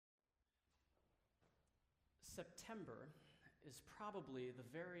September is probably the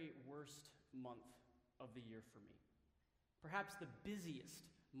very worst month of the year for me. Perhaps the busiest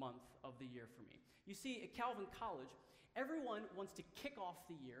month of the year for me. You see, at Calvin College, everyone wants to kick off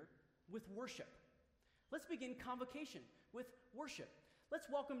the year with worship. Let's begin convocation with worship. Let's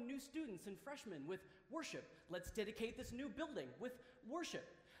welcome new students and freshmen with worship. Let's dedicate this new building with worship.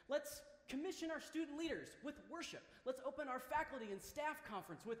 Let's commission our student leaders with worship. Let's open our faculty and staff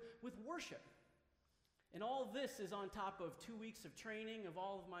conference with worship. And all of this is on top of 2 weeks of training of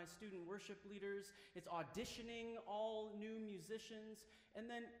all of my student worship leaders. It's auditioning all new musicians, and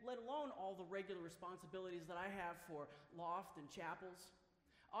then let alone all the regular responsibilities that I have for LOFT and chapels.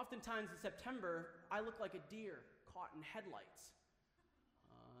 Oftentimes in September, I look like a deer caught in headlights.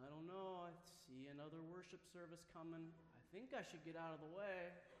 I don't know, I see another worship service coming. I think I should get out of the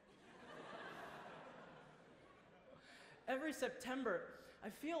way. Every September, I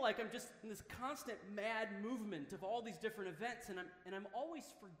feel like I'm just in this constant mad movement of all these different events, and I'm always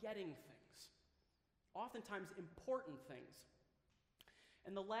forgetting things, oftentimes important things.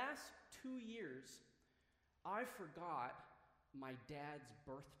 In the last 2 years, I forgot my dad's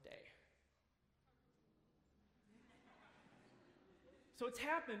birthday. So it's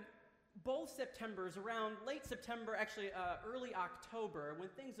happened both Septembers, around late September, actually early October, when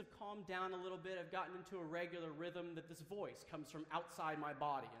things have calmed down a little bit. I've gotten into a regular rhythm that this voice comes from outside my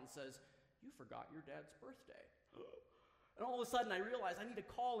body and says, "You forgot your dad's birthday." And all of a sudden I realize I need to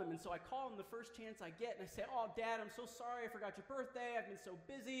call him, and so I call him the first chance I get, and I say, "Oh, Dad, I'm so sorry I forgot your birthday. I've been so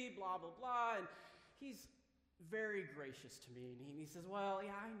busy, blah, blah, blah." And he's very gracious to me, and he says, "Well,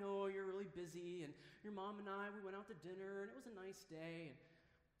 yeah, I know you're really busy, and your mom and I, we went out to dinner, and it was a nice day,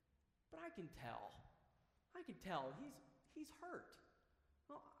 but I can tell he's hurt.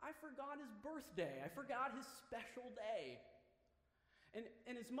 Well, I forgot his birthday. I forgot his special day."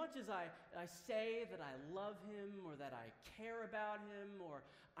 And as much as I say that I love him, or that I care about him, or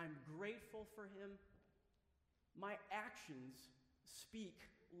I'm grateful for him, my actions speak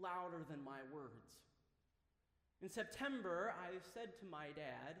louder than my words. In September, I said to my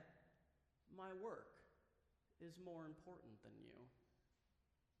dad, "My work is more important than you."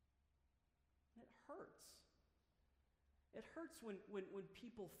 It hurts. It hurts when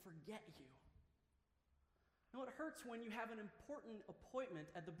people forget you. No, it hurts when you have an important appointment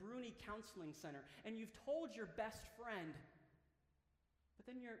at the Bruni Counseling Center and you've told your best friend, but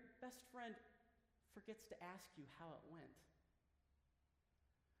then your best friend forgets to ask you how it went.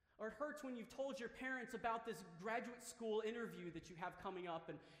 Or it hurts when you've told your parents about this graduate school interview that you have coming up,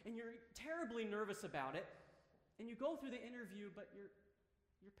 and you're terribly nervous about it, and you go through the interview, but your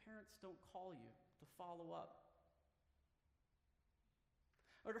parents don't call you to follow up.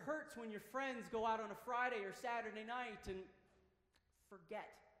 Or it hurts when your friends go out on a Friday or Saturday night and forget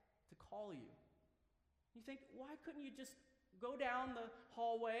to call you. You think, why couldn't you just go down the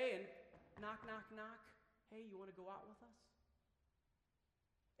hallway and knock, knock, knock? "Hey, you want to go out with us?"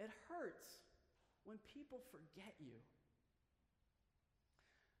 It hurts when people forget you.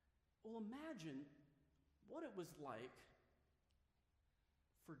 Well, imagine what it was like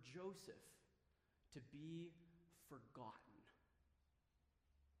for Joseph to be forgotten.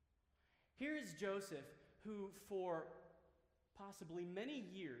 Here is Joseph, who for possibly many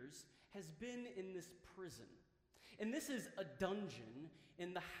years has been in this prison. And this is a dungeon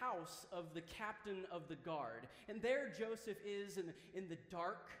in the house of the captain of the guard. And there Joseph is in the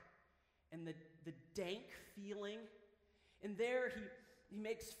dark and the dank feeling. And there he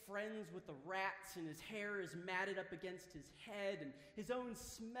makes friends with the rats, and his hair is matted up against his head, and his own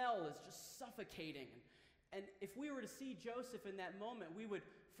smell is just suffocating. And if we were to see Joseph in that moment, we would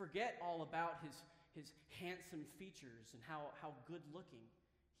forget all about his handsome features and how good-looking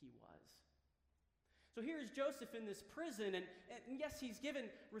he was. So here's Joseph in this prison, and yes, he's given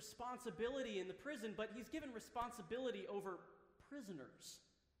responsibility in the prison, but he's given responsibility over prisoners.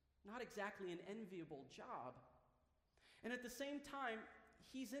 Not exactly an enviable job. And at the same time,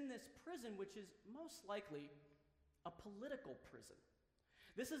 he's in this prison, which is most likely a political prison.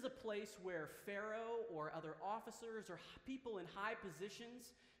 This is a place where Pharaoh or other officers or people in high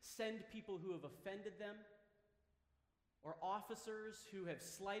positions send people who have offended them, or officers who have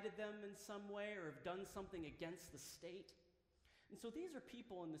slighted them in some way or have done something against the state. And so these are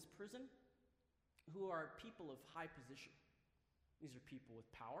people in this prison who are people of high position. These are people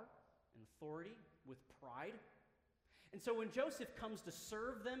with power and authority, with pride. And so when Joseph comes to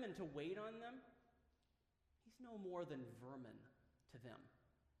serve them and to wait on them, he's no more than vermin to them.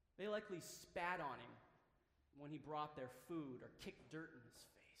 They likely spat on him when he brought their food or kicked dirt in his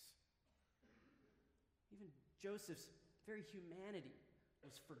face. Even Joseph's very humanity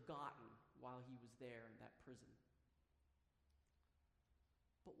was forgotten while he was there in that prison.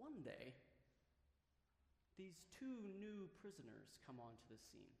 But one day, these two new prisoners come onto the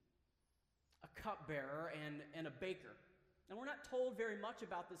scene, a cupbearer and a baker. And we're not told very much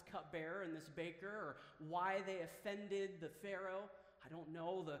about this cupbearer and this baker or why they offended the Pharaoh. I don't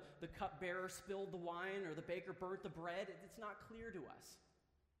know, the cupbearer spilled the wine or the baker burnt the bread. It's not clear to us.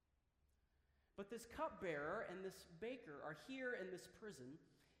 But this cupbearer and this baker are here in this prison,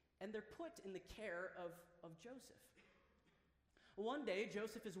 and they're put in the care of Joseph. One day,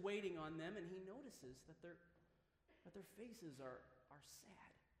 Joseph is waiting on them, and he notices that their faces are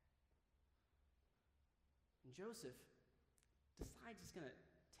sad. And Joseph decides he's going to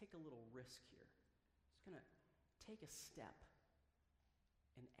take a little risk here. He's going to take a step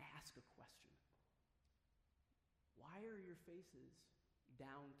and ask a question. Why are your faces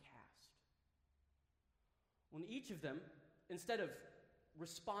downcast? When each of them, instead of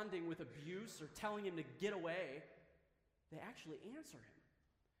responding with abuse or telling him to get away, they actually answer him.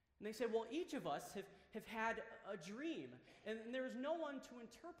 And they say, well, each of us have had a dream, and there is no one to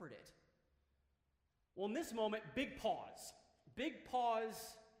interpret it. Well, in this moment, big pause. Big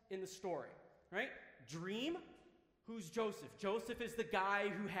pause in the story, right? Dream? Who's Joseph? Joseph is the guy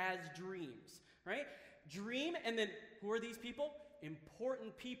who has dreams, right? Dream, and then who are these people?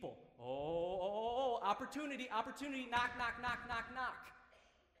 Important people. Oh, opportunity, knock, knock, knock, knock, knock.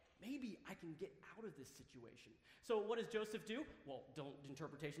 Maybe I can get out of this situation. So what does Joseph do? Well, don't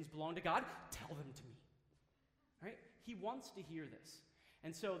interpretations belong to God? Tell them to me, right? He wants to hear this.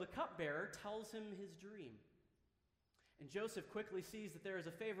 And so the cupbearer tells him his dream. And Joseph quickly sees that there is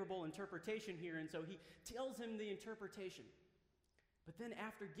a favorable interpretation here, and so he tells him the interpretation. But then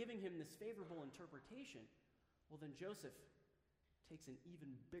after giving him this favorable interpretation, well, then Joseph takes an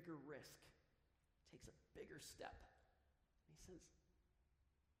even bigger risk, takes a bigger step. He says,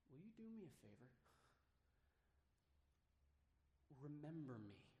 will you do me a favor? Remember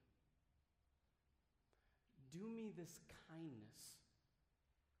me. Do me this kindness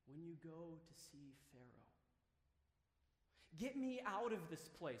when you go to see Pharaoh. Get me out of this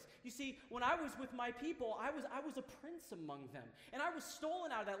place. You see, when I was with my people, I was a prince among them. And I was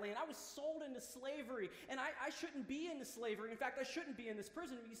stolen out of that land. I was sold into slavery. And I shouldn't be into slavery. In fact, I shouldn't be in this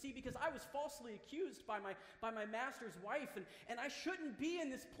prison, you see, because I was falsely accused by my master's wife. And I shouldn't be in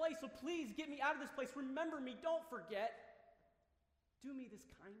this place. So please get me out of this place. Remember me. Don't forget. Do me this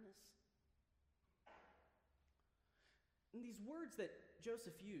kindness. And these words that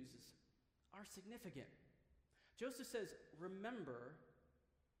Joseph uses are significant. Joseph says, remember,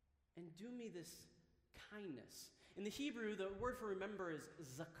 and do me this kindness. In the Hebrew, the word for remember is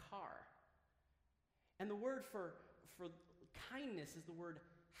zakar. And the word for kindness is the word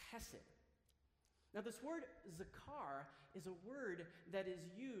hesed. Now, this word zakar is a word that is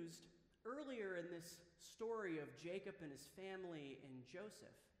used earlier in this story of Jacob and his family and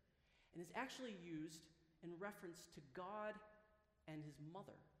Joseph. And is actually used in reference to God and his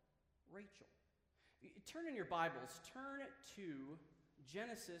mother, Rachel. Turn in your Bibles, turn to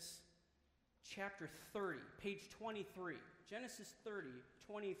Genesis chapter 30, page 23. Genesis 30,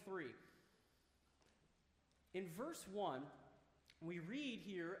 23. In verse 1, we read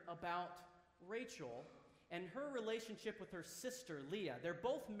here about Rachel and her relationship with her sister Leah. They're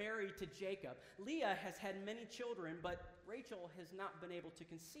both married to Jacob. Leah has had many children, but Rachel has not been able to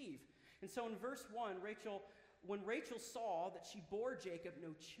conceive. And so in verse 1, when Rachel saw that she bore Jacob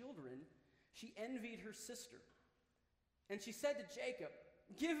no children, she envied her sister. And she said to Jacob,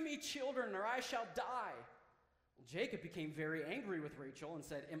 "Give me children or I shall die." Well, Jacob became very angry with Rachel and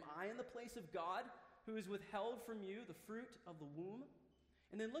said, "Am I in the place of God, who has withheld from you the fruit of the womb?"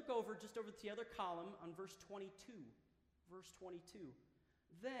 And then look over, just over to the other column on verse 22. Verse 22.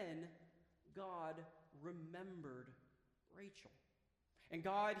 Then God remembered Rachel. And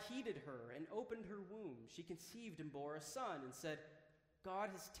God heeded her and opened her womb. She conceived and bore a son and said, "God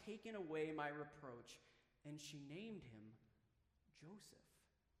has taken away my reproach." And she named him Joseph.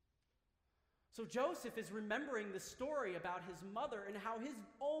 So Joseph is remembering the story about his mother and how his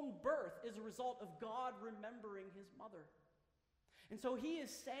own birth is a result of God remembering his mother. And so he is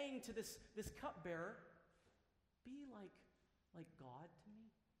saying to this cupbearer, be like God to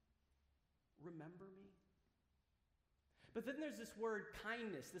me. Remember me. But then there's this word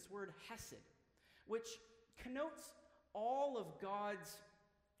kindness, this word hesed, which connotes all of God's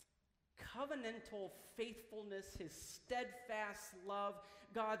covenantal faithfulness, his steadfast love,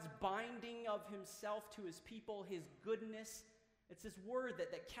 God's binding of himself to his people, his goodness. It's this word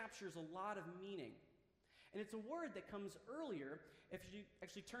that captures a lot of meaning. And it's a word that comes earlier. If you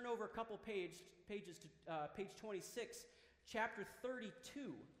actually turn over a couple pages to page 26, chapter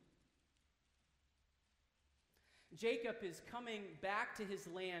 32. Jacob is coming back to his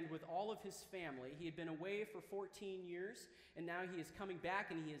land with all of his family. He had been away for 14 years, and now he is coming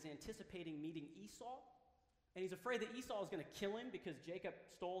back, and he is anticipating meeting Esau. And he's afraid that Esau is going to kill him because Jacob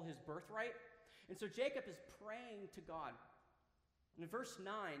stole his birthright. And so Jacob is praying to God. And in verse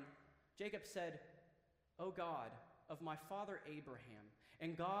 9, Jacob said, "O God of my father Abraham,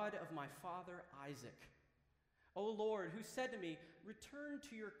 and God of my father Isaac, O Lord, who said to me, 'Return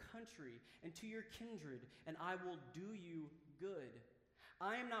to your country and to your kindred, and I will do you good.'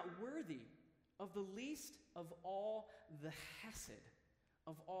 I am not worthy of the least of all the hesed,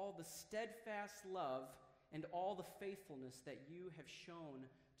 of all the steadfast love, and all the faithfulness that you have shown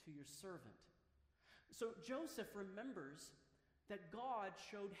to your servant." So Joseph remembers that God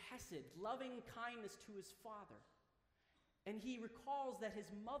showed hesed, loving kindness to his father. And he recalls that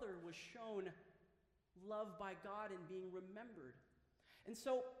his mother was shown love by God and being remembered. And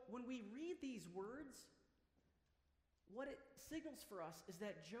so when we read these words, what it signals for us is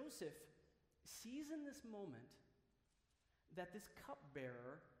that Joseph sees in this moment that this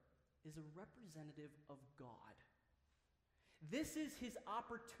cupbearer is a representative of God. This is his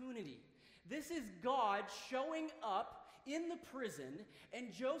opportunity. This is God showing up in the prison,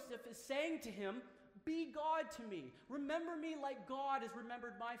 and Joseph is saying to him, "Be God to me. Remember me like God has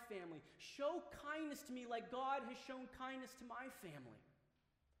remembered my family. Show kindness to me like God has shown kindness to my family."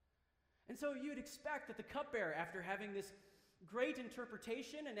 And so you'd expect that the cupbearer, after having this great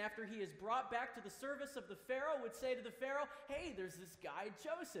interpretation and after he is brought back to the service of the Pharaoh, would say to the Pharaoh, "Hey, there's this guy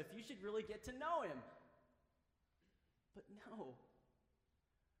Joseph. You should really get to know him." But no,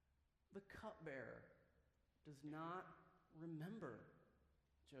 the cupbearer does not remember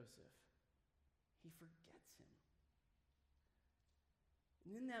Joseph. He forgets him.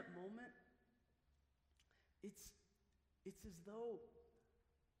 And in that moment, it's as though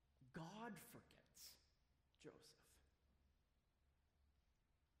God forgets Joseph.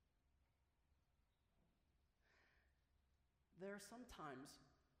 There are some times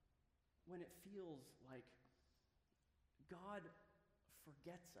when it feels like God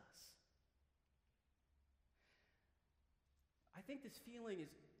forgets us. I think this feeling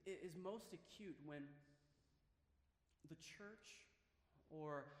is most acute when the church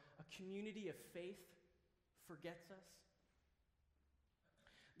or a community of faith forgets us.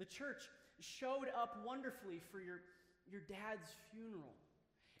 The church showed up wonderfully for your dad's funeral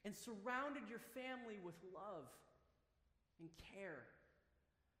and surrounded your family with love and care.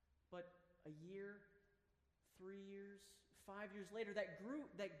 But a year, 3 years, 5 years later,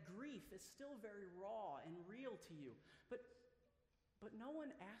 that grief is still very raw and real to you. But no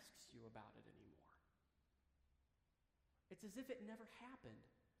one asks you about it anymore. It's as if it never happened.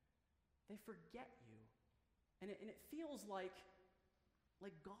 They forget you. And it feels like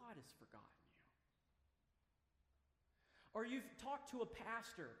God has forgotten you. Or you've talked to a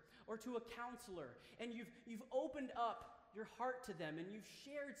pastor or to a counselor, and you've opened up your heart to them, and you've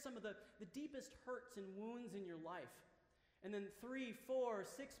shared some of the deepest hurts and wounds in your life. And then 3, 4,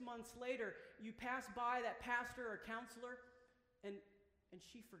 6 months later, you pass by that pastor or counselor, and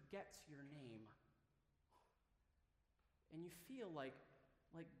she forgets your name. And you feel like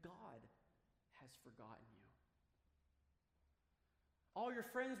God has forgotten you. All your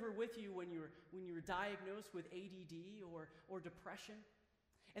friends were with you when you were diagnosed with ADD or depression.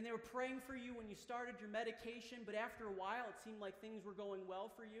 And they were praying for you when you started your medication, but after a while it seemed like things were going well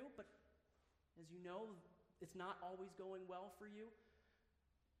for you. But as you know, it's not always going well for you.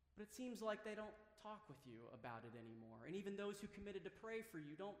 But it seems like they don't talk with you about it anymore. And even those who committed to pray for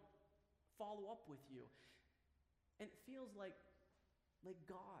you don't follow up with you. And it feels like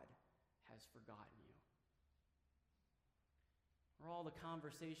God has forgotten you. Or all the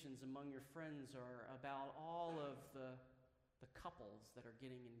conversations among your friends are about all of the couples that are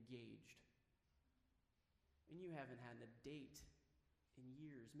getting engaged. And you haven't had a date in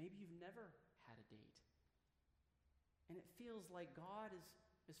years. Maybe you've never had a date. And it feels like God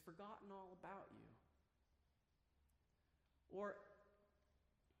has forgotten all about you. Or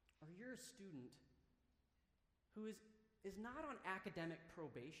you're a student who is not on academic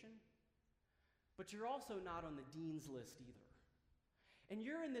probation, but you're also not on the dean's list either. And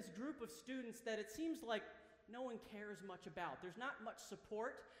you're in this group of students that it seems like no one cares much about. There's not much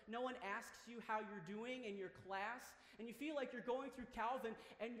support. No one asks you how you're doing in your class. And you feel like you're going through Calvin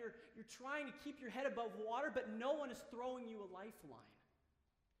and you're trying to keep your head above water, but no one is throwing you a lifeline.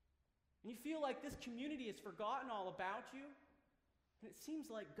 And you feel like this community has forgotten all about you. And it seems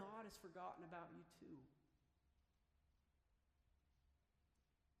like God has forgotten about you too.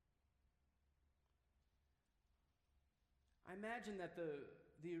 I imagine that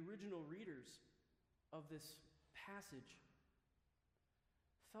the original readers of this passage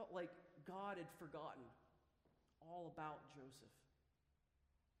felt like God had forgotten all about Joseph.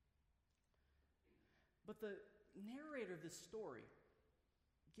 But the narrator of this story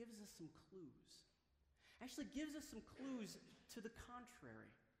gives us some clues. Actually gives us some clues to the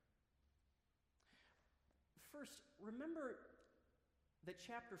contrary. First, remember that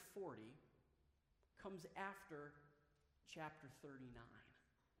chapter 40 comes after chapter 39.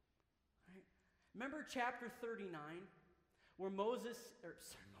 Right? Remember chapter 39 where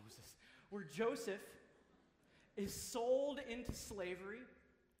where Joseph is sold into slavery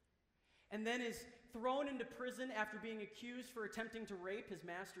and then is thrown into prison after being accused for attempting to rape his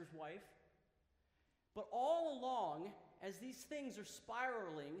master's wife. But all along, as these things are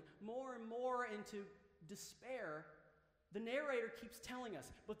spiraling more and more into despair, the narrator keeps telling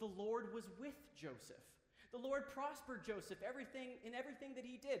us, but the Lord was with Joseph. The Lord prospered Joseph in everything that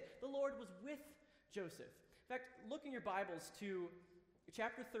he did. The Lord was with Joseph. In fact, look in your Bibles to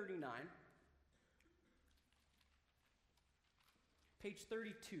chapter 39, page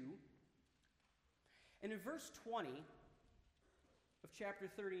 32. And in verse 20 of chapter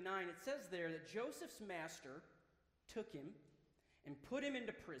 39, it says there that Joseph's master took him and put him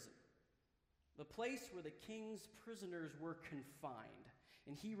into prison, the place where the king's prisoners were confined.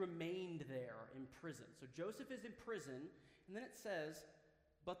 And he remained there in prison. So Joseph is in prison, and then it says,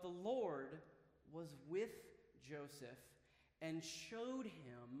 but the Lord was with Joseph and showed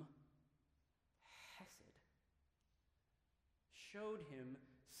him hesed, showed him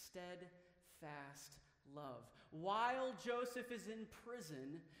steadfast love. While Joseph is in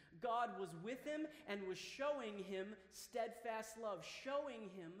prison, God was with him and was showing him steadfast love, showing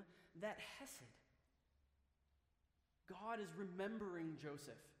him that hesed. God is remembering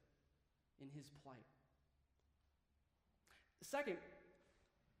Joseph in his plight. Second,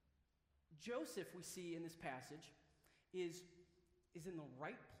 Joseph, we see in this passage, is in the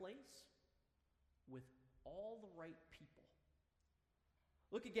right place with all the right people.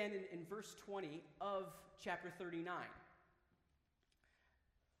 Look again in verse 20 of chapter 39.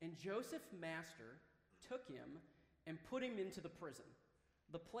 And Joseph's master took him and put him into the prison,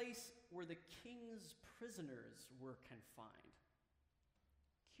 the place where the king's prisoners were confined.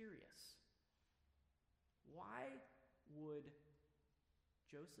 Curious. Why would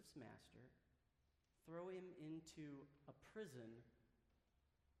Joseph's master throw him into a prison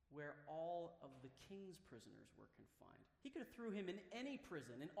where all of the king's prisoners were confined? He could have threw him in any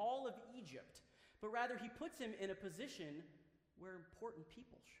prison in all of Egypt, but rather he puts him in a position where important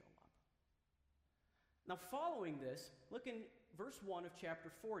people show up. Now, following this, look in verse 1 of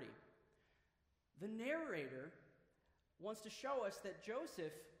chapter 40. The narrator wants to show us that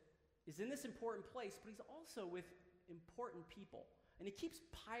Joseph is in this important place, but he's also with important people. And he keeps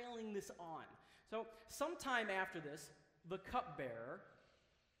piling this on. So sometime after this, the cupbearer,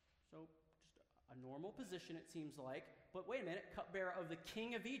 so just a normal position it seems like, but wait a minute, cupbearer of the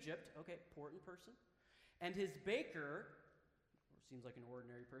king of Egypt, okay, important person, and his baker, seems like an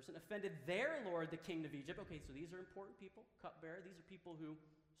ordinary person, offended their lord, the king of Egypt. Okay, so these are important people, cupbearer, these are people who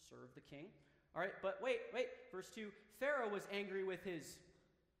serve the king. All right, but wait, verse 2, Pharaoh was angry with his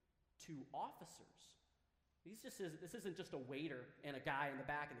two officers. This isn't just a waiter and a guy in the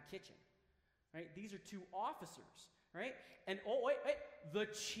back in the kitchen, right? These are two officers, right? And the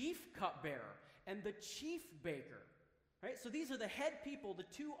chief cupbearer and the chief baker, right? So these are the head people, the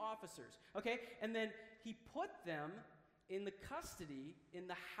two officers, okay? And then he put them in the custody in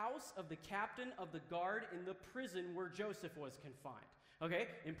the house of the captain of the guard in the prison where Joseph was confined. Okay,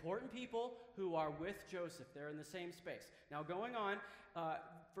 important people who are with Joseph. They're in the same space. Now going on,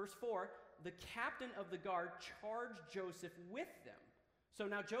 verse 4, the captain of the guard charged Joseph with them. So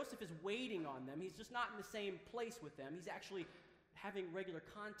now Joseph is waiting on them. He's just not in the same place with them. He's actually having regular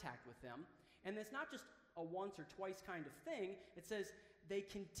contact with them. And it's not just a once or twice kind of thing. It says they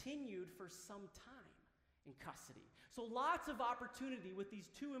continued for some time in custody. So lots of opportunity with these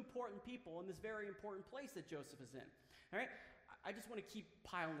two important people in this very important place that Joseph is in. All right? I just want to keep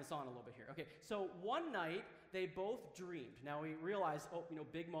piling this on a little bit here. Okay, so one night they both dreamed. Now we realize,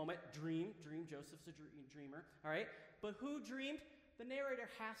 big moment, dream, Joseph's a dreamer, all right? But who dreamed? The narrator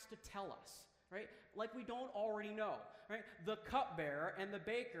has to tell us, right? Like we don't already know, right? The cupbearer and the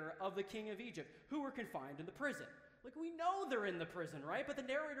baker of the king of Egypt, who were confined in the prison. Like we know they're in the prison, right? But the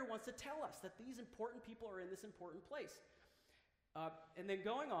narrator wants to tell us that these important people are in this important place. And then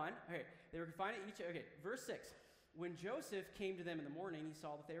going on, okay, they were confined at each, okay, verse 6. When Joseph came to them in the morning, he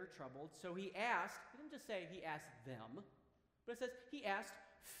saw that they were troubled. So he didn't just say he asked them, but it says he asked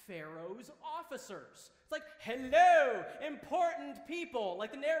Pharaoh's officers. It's like, hello, important people.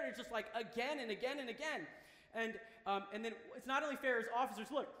 Like the narrator's just like again and again and again. And then it's not only fair as officers,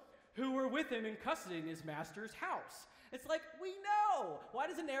 look, who were with him in custody in his master's house. It's like, we know. Why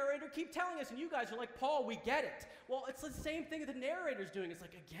does the narrator keep telling us? And you guys are like, Paul, we get it. Well, it's the same thing that the narrator's doing. It's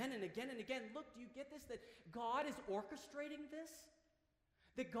like again and again and again. Look, do you get this? That God is orchestrating this?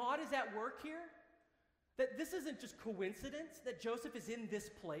 That God is at work here? That this isn't just coincidence that Joseph is in this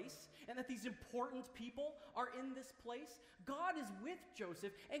place and that these important people are in this place. God is with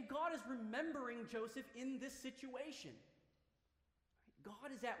Joseph, and God is remembering Joseph in this situation.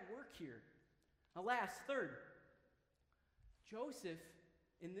 God is at work here. Now last, third, Joseph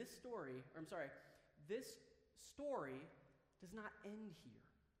in this story, this story does not end here.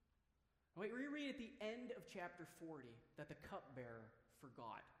 We read at the end of chapter 40 that the cupbearer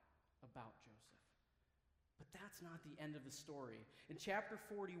forgot about Joseph. But that's not the end of the story. In chapter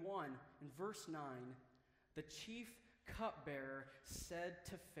 41, in verse 9, the chief cupbearer said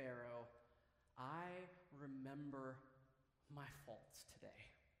to Pharaoh, I remember my faults today.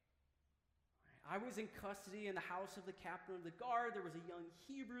 I was in custody in the house of the captain of the guard. There was a young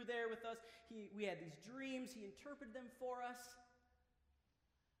Hebrew there with us. We had these dreams. He interpreted them for us.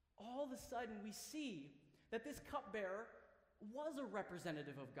 All of a sudden, we see that this cupbearer was a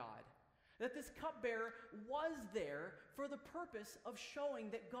representative of God. That this cupbearer was there for the purpose of showing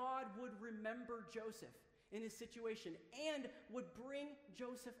that God would remember Joseph in his situation and would bring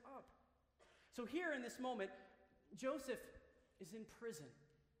Joseph up. So here in this moment, Joseph is in prison.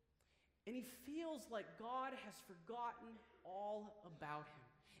 And he feels like God has forgotten all about him.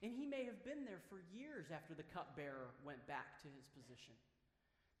 And he may have been there for years after the cupbearer went back to his position.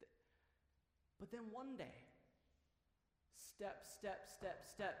 But then one day,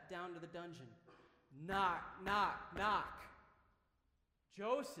 step down to the dungeon. Knock, knock, knock.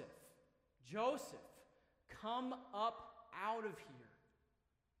 Joseph, come up out of here.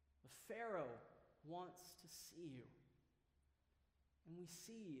 The Pharaoh wants to see you. And we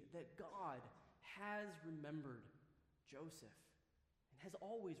see that God has remembered Joseph and has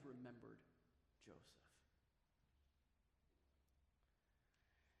always remembered Joseph.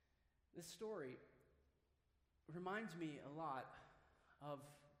 This story reminds me a lot of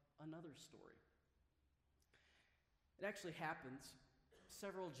another story. It actually happens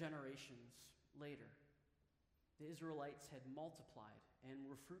several generations later. The Israelites had multiplied and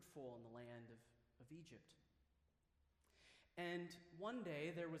were fruitful in the land of Egypt. And one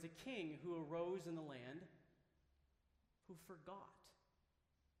day there was a king who arose in the land who forgot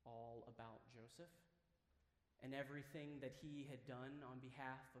all about Joseph and everything that he had done on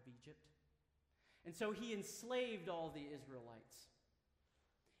behalf of Egypt. And so he enslaved all the Israelites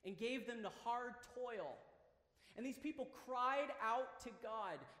and gave them to hard toil. And these people cried out to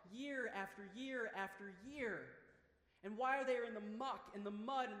God year after year after year. And while they were in the muck, in the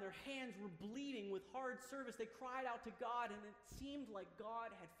mud, and their hands were bleeding with hard service, they cried out to God, and it seemed like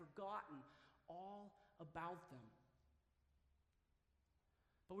God had forgotten all about them.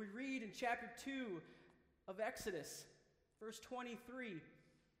 But we read in chapter 2 of Exodus, verse 23,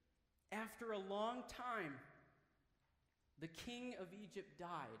 after a long time, the king of Egypt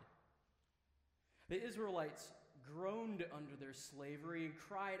died. The Israelites groaned under their slavery and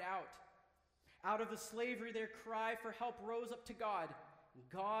cried out. Out of the slavery, their cry for help rose up to God.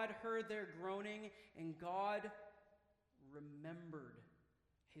 God heard their groaning, and God remembered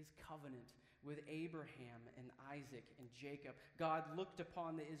his covenant with Abraham and Isaac and Jacob. God looked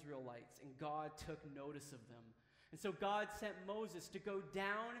upon the Israelites, and God took notice of them. And so God sent Moses to go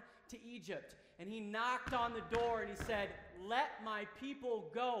down to Egypt, and he knocked on the door, and he said, let my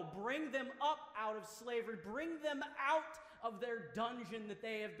people go. Bring them up out of slavery. Bring them out of their dungeon that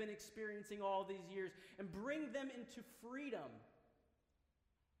they have been experiencing all these years, and bring them into freedom.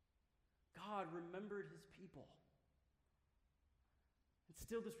 God remembered his people. And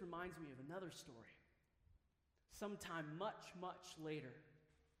still this reminds me of another story. Sometime much, much later,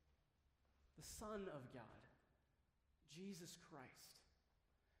 the Son of God, Jesus Christ,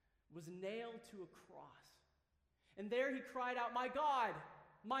 was nailed to a cross. And there he cried out, my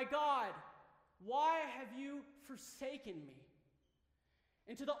God, why have you forsaken me?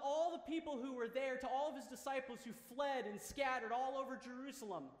 And to all the people who were there, to all of his disciples who fled and scattered all over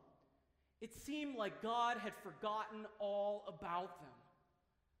Jerusalem, it seemed like God had forgotten all about them.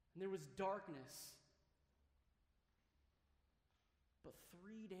 And there was darkness. But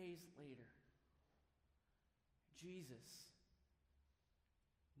 3 days later, Jesus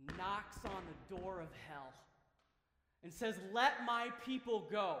knocks on the door of hell and says, let my people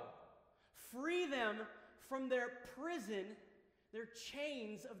go. Free them from their prison, their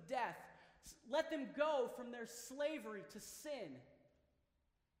chains of death. Let them go from their slavery to sin.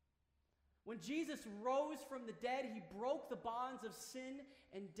 When Jesus rose from the dead, he broke the bonds of sin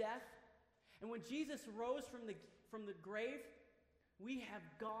and death. And when Jesus rose from the grave, we have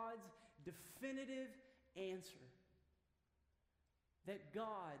God's definitive answer that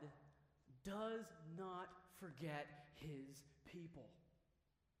God does not forget his people.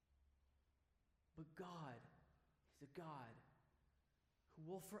 But God is a God who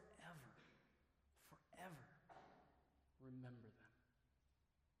will forever, forever remember them.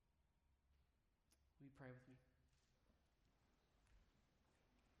 Will you pray with me?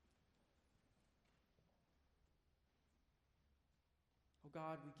 Oh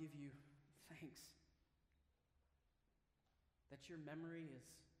God, we give you thanks that your memory is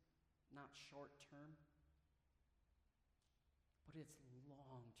not short term, but it's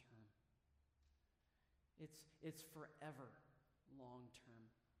long term. It's forever long term.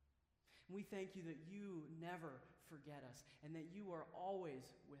 And we thank you that you never forget us and that you are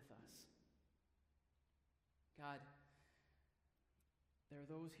always with us. God, there are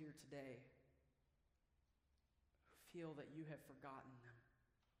those here today who feel that you have forgotten them.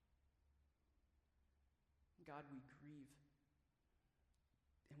 God, we grieve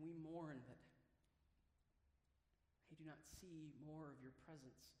and we mourn that they do not see more of your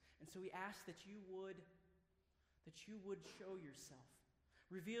presence. And so we ask that you would show yourself.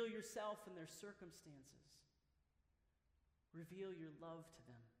 Reveal yourself in their circumstances. Reveal your love to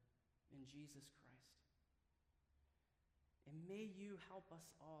them in Jesus Christ. And may you help us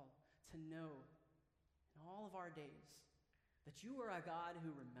all to know in all of our days that you are a God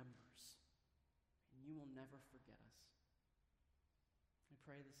who remembers and you will never forget us. I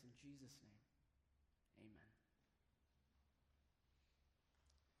pray this in Jesus' name. Amen.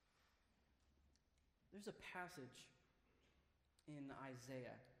 There's a passage in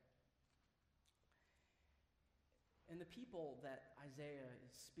Isaiah. And the people that Isaiah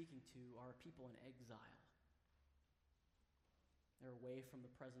is speaking to are people in exile. They're away from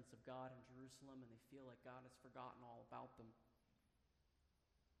the presence of God in Jerusalem, and they feel like God has forgotten all about them.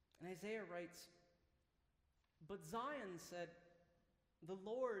 And Isaiah writes, "But Zion said, 'The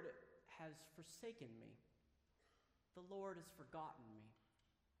Lord has forsaken me. The Lord has forgotten me.'"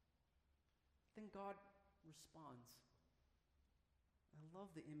 Then God responds. I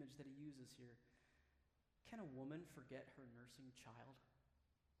love the image that he uses here. Can a woman forget her nursing child?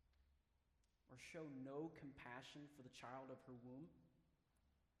 Or show no compassion for the child of her womb?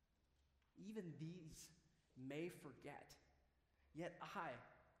 Even these may forget, yet I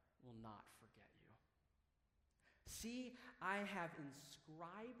will not forget you. See, I have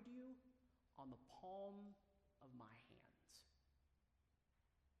inscribed you on the palm of my hands.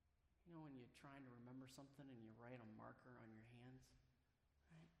 You know when you're trying to remember something and you write a marker on your hands?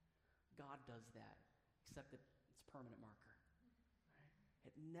 Right? God does that, except that it's permanent marker. Right?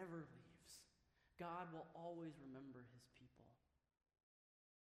 It never leaves. God will always remember his people.